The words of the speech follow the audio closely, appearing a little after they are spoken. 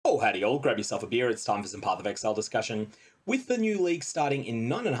howdy all, grab yourself a beer, it's time for some Path of Exile discussion. With the new league starting in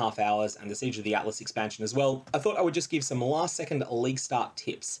 9.5 hours and the Siege of the Atlas expansion as well, I thought I would just give some last second league start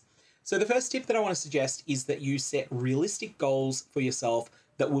tips. So the first tip that I want to suggest is that you set realistic goals for yourself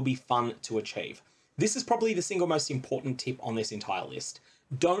that will be fun to achieve. This is probably the single most important tip on this entire list.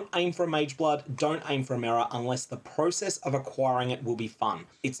 Don't aim for a Mage Blood, don't aim for a Mirror unless the process of acquiring it will be fun.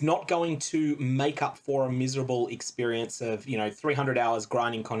 It's not going to make up for a miserable experience of, 300 hours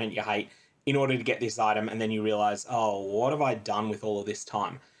grinding content you hate in order to get this item and then you realize, oh, what have I done with all of this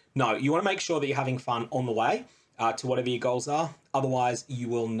time? No, you want to make sure that you're having fun on the way to whatever your goals are, otherwise you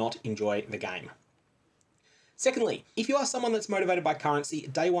will not enjoy the game. Secondly, if you are someone that's motivated by currency,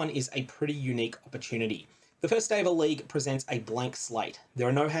 day one is a pretty unique opportunity. The first day of a league presents a blank slate. There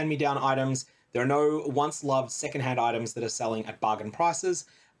are no hand-me-down items, there are no once-loved second-hand items that are selling at bargain prices,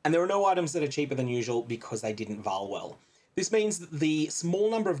 and there are no items that are cheaper than usual because they didn't val well. This means that the small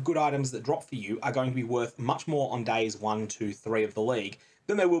number of good items that drop for you are going to be worth much more on days 1, 2, 3 of the league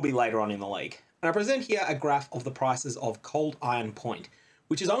than they will be later on in the league. And I present here a graph of the prices of Cold Iron Point,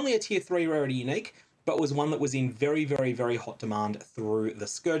 which is only a tier 3 rarity unique, but was one that was in very, very, very hot demand through the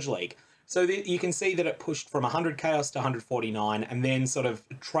Scourge League. So you can see that it pushed from 100 Chaos to 149 and then sort of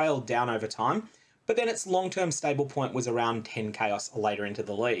trailed down over time. But then its long-term stable point was around 10 Chaos later into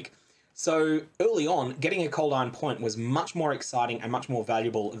the league. So early on, getting a Cold Iron Point was much more exciting and much more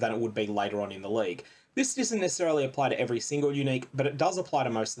valuable than it would be later on in the league. This doesn't necessarily apply to every single unique, but it does apply to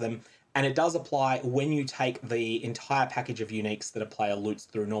most of them. And it does apply when you take the entire package of uniques that a player loots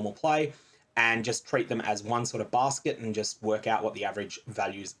through normal play and just treat them as one sort of basket and just work out what the average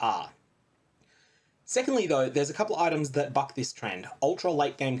values are. Secondly, though, there's a couple of items that buck this trend, ultra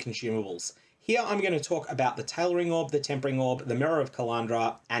late game consumables. Here I'm going to talk about the Tailoring Orb, the Tempering Orb, the Mirror of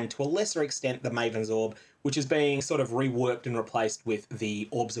Kalandra, and to a lesser extent the Maven's Orb, which is being sort of reworked and replaced with the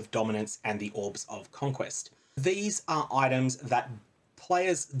Orbs of Dominance and the Orbs of Conquest. These are items that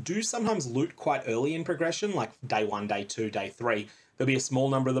players do sometimes loot quite early in progression, like day 1, day 2, day 3. There'll be a small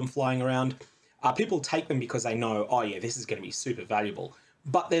number of them flying around. People take them because they know, oh yeah, this is going to be super valuable.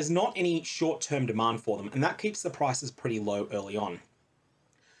 But there's not any short-term demand for them, and that keeps the prices pretty low early on.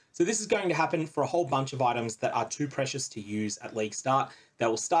 So this is going to happen for a whole bunch of items that are too precious to use at league start. They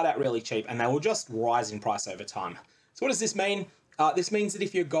will start out really cheap, and they will just rise in price over time. So what does this mean? This means that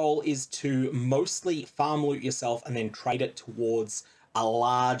if your goal is to mostly farm loot yourself and then trade it towards a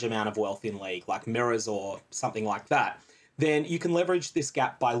large amount of wealth in league, like mirrors or something like that, then you can leverage this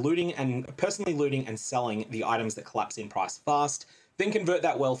gap by personally looting and selling the items that collapse in price fast, then convert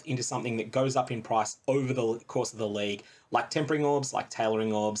that wealth into something that goes up in price over the course of the league, like Tempering Orbs, like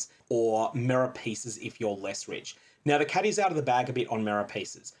Tailoring Orbs, or Mirror Pieces if you're less rich. Now, the cat is out of the bag a bit on Mirror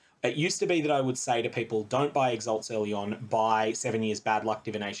Pieces. It used to be that I would say to people, don't buy Exalts early on, buy 7 years bad luck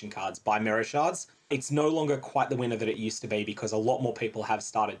divination cards, buy Mirror Shards. It's no longer quite the winner that it used to be because a lot more people have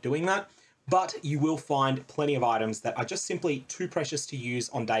started doing that. But you will find plenty of items that are just simply too precious to use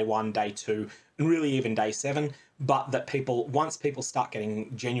on day 1, day 2, and really even day 7, but that once people start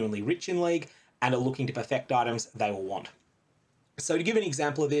getting genuinely rich in League and are looking to perfect items, they will want. So to give an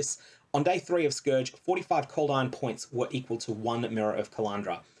example of this, on day 3 of Scourge, 45 Cold Iron points were equal to 1 Mirror of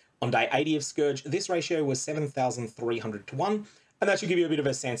Kalandra. On day 80 of Scourge, this ratio was 7,300 to 1, and that should give you a bit of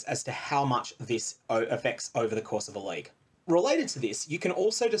a sense as to how much this affects over the course of a league. Related to this, you can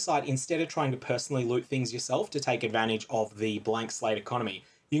also decide, instead of trying to personally loot things yourself to take advantage of the blank slate economy,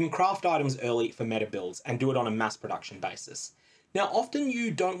 you can craft items early for meta builds and do it on a mass production basis. Now, often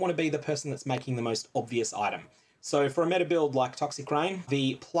you don't want to be the person that's making the most obvious item. So for a meta build like Toxic Rain,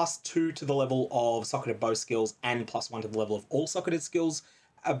 the +2 to the level of socketed bow skills and +1 to the level of all socketed skills,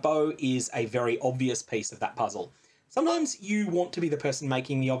 a bow is a very obvious piece of that puzzle. Sometimes you want to be the person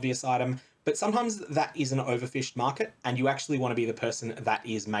making the obvious item, but sometimes that is an overfished market and you actually want to be the person that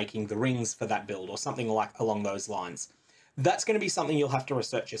is making the rings for that build or something like along those lines. That's going to be something you'll have to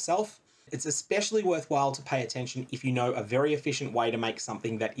research yourself. It's especially worthwhile to pay attention if you know a very efficient way to make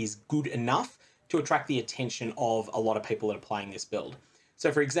something that is good enough to attract the attention of a lot of people that are playing this build.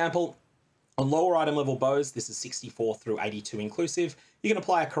 So for example, on lower item level bows, this is 64 through 82 inclusive, you can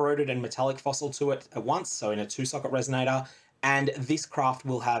apply a corroded and metallic fossil to it at once, so in a 2-socket resonator, and this craft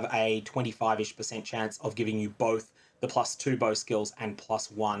will have a 25-ish% chance of giving you both the +2 bow skills and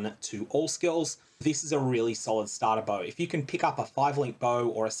 +1 to all skills. This is a really solid starter bow. If you can pick up a 5-link bow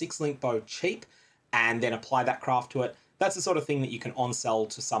or a 6-link bow cheap and then apply that craft to it, that's the sort of thing that you can on-sell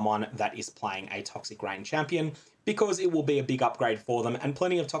to someone that is playing a Toxic Rain champion, because it will be a big upgrade for them, and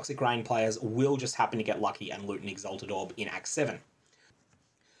plenty of Toxic Rain players will just happen to get lucky and loot an Exalted Orb in Act 7.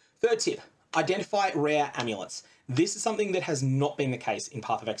 Third tip, identify rare amulets. This is something that has not been the case in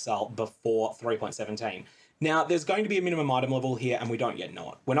Path of Exile before 3.17. Now, there's going to be a minimum item level here, and we don't yet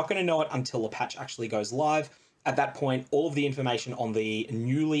know it. We're not going to know it until the patch actually goes live. At that point, all of the information on the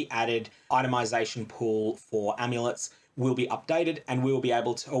newly added itemization pool for amulets will be updated, and we will be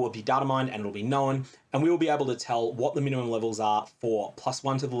able to, or will be data mined, and it'll be known, and we will be able to tell what the minimum levels are for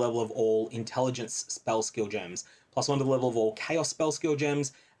 +1 to the level of all intelligence spell skill gems, +1 to the level of all chaos spell skill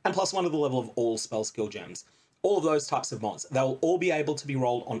gems, and +1 to the level of all spell skill gems. All of those types of mods, they'll all be able to be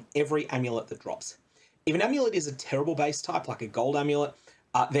rolled on every amulet that drops. If an amulet is a terrible base type, like a gold amulet,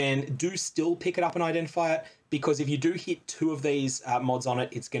 then do still pick it up and identify it, because if you do hit 2 of these mods on it,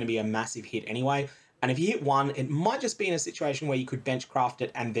 it's going to be a massive hit anyway. And if you hit 1, it might just be in a situation where you could bench craft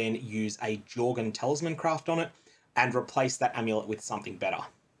it and then use a Jorgen Talisman craft on it and replace that amulet with something better.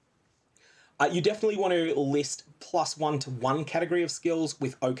 You definitely want to list +1 to 1 category of skills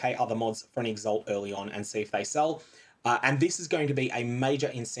with OK other mods for an Exalt early on and see if they sell. And this is going to be a major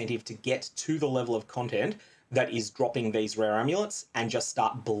incentive to get to the level of content that is dropping these rare amulets and just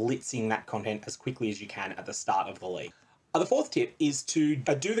start blitzing that content as quickly as you can at the start of the league. The fourth tip is to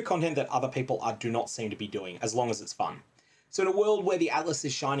do the content that other people do not seem to be doing, as long as it's fun. So in a world where the Atlas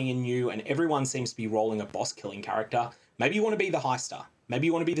is shining and new and everyone seems to be rolling a boss killing character, maybe you want to be the Heister, maybe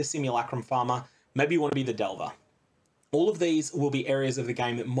you want to be the Simulacrum Farmer, maybe you want to be the Delver. All of these will be areas of the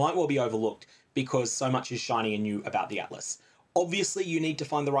game that might well be overlooked because so much is shiny and new about the Atlas. Obviously, you need to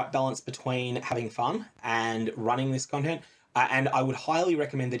find the right balance between having fun and running this content. And I would highly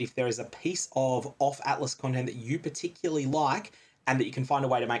recommend that if there is a piece of off-Atlas content that you particularly like and that you can find a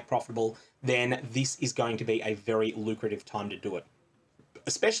way to make profitable, then this is going to be a very lucrative time to do it.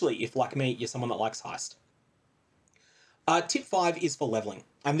 Especially if, like me, you're someone that likes heist. Tip 5 is for leveling.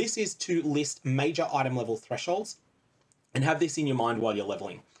 And this is to list major item level thresholds and have this in your mind while you're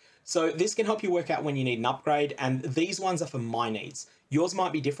leveling. So this can help you work out when you need an upgrade, and these ones are for my needs. Yours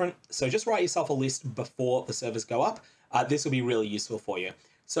might be different, so just write yourself a list before the servers go up. This will be really useful for you.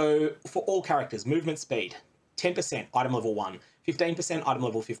 So for all characters, movement speed, 10% item level 1, 15% item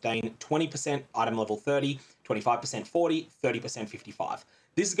level 15, 20% item level 30, 25% 40, 30% 55.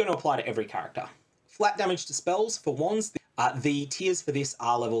 This is going to apply to every character. Flat damage to spells for wands. The tiers for this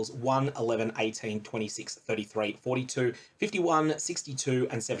are levels 1, 11, 18, 26, 33, 42, 51, 62,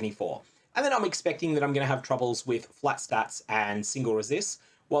 and 74. And then I'm expecting that I'm going to have troubles with flat stats and single resists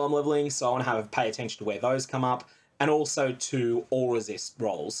while I'm leveling, so I want to pay attention to where those come up, and also to all resist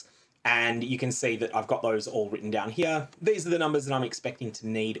rolls. And you can see that I've got those all written down here. These are the numbers that I'm expecting to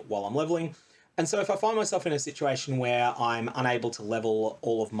need while I'm leveling. And so if I find myself in a situation where I'm unable to level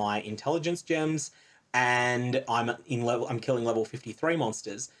all of my intelligence gems and I'm killing level 53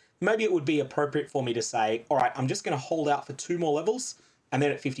 monsters, maybe it would be appropriate for me to say, all right, I'm just going to hold out for 2 more levels, and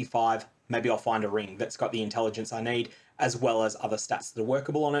then at 55, maybe I'll find a ring that's got the intelligence I need, as well as other stats that are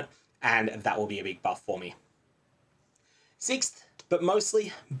workable on it, and that will be a big buff for me. Sixth, but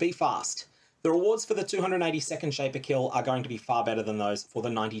mostly, be fast. The rewards for the 282nd Shaper kill are going to be far better than those for the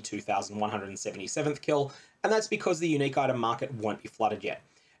 92,177th kill, and that's because the unique item market won't be flooded yet.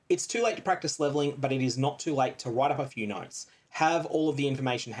 It's too late to practice leveling, but it is not too late to write up a few notes. Have all of the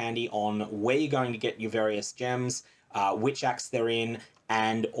information handy on where you're going to get your various gems, which acts they're in,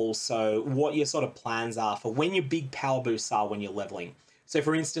 and also what your sort of plans are for when your big power boosts are when you're leveling. So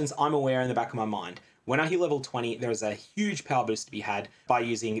for instance, I'm aware in the back of my mind, when I hit level 20, there is a huge power boost to be had by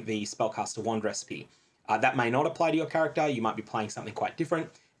using the Spellcaster Wand recipe. That may not apply to your character, you might be playing something quite different,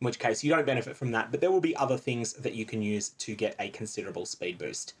 in which case you don't benefit from that, but there will be other things that you can use to get a considerable speed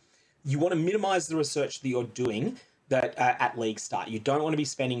boost. You want to minimize the research that you're doing at Leaguestart. You don't want to be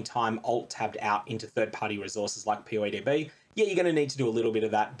spending time alt-tabbed out into third-party resources like POE. Yeah, you're going to need to do a little bit of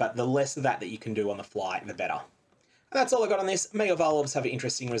that, but the less of that you can do on the fly, the better. And that's all I got on this. May your Varlovs have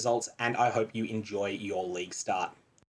interesting results, and I hope you enjoy your Leaguestart.